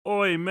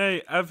Oi,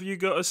 mate, have you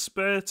got a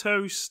spare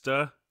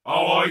toaster?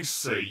 Oh, I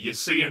see. You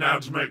see an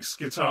ad make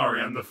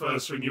Skitarii and the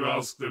first thing you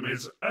ask them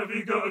is, have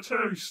you got a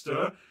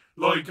toaster?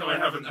 Like I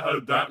haven't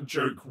heard that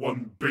joke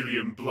 1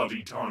 billion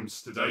bloody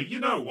times today.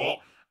 You know what?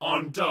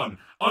 I'm done.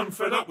 I'm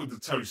fed up with the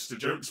toaster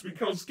jokes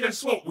because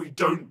guess what? We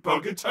don't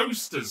bugger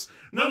toasters.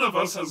 None of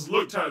us has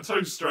looked at a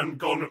toaster and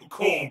gone,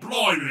 "Core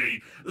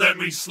blimey, let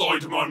me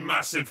slide my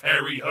massive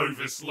hairy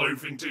Hovis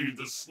loaf into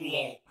the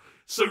slot."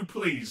 So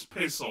please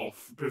piss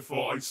off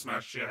before I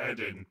smash your head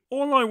in.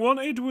 All I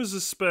wanted was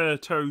a spare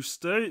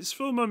toaster. It's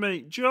for my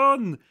mate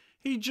John.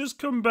 He'd just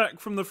come back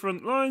from the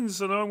front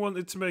lines and I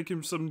wanted to make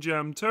him some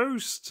jam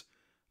toast.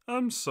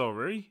 I'm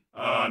sorry.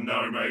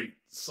 No, mate.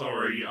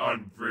 Sorry.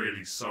 I'm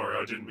really sorry.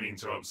 I didn't mean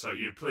to upset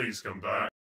you. Please come back.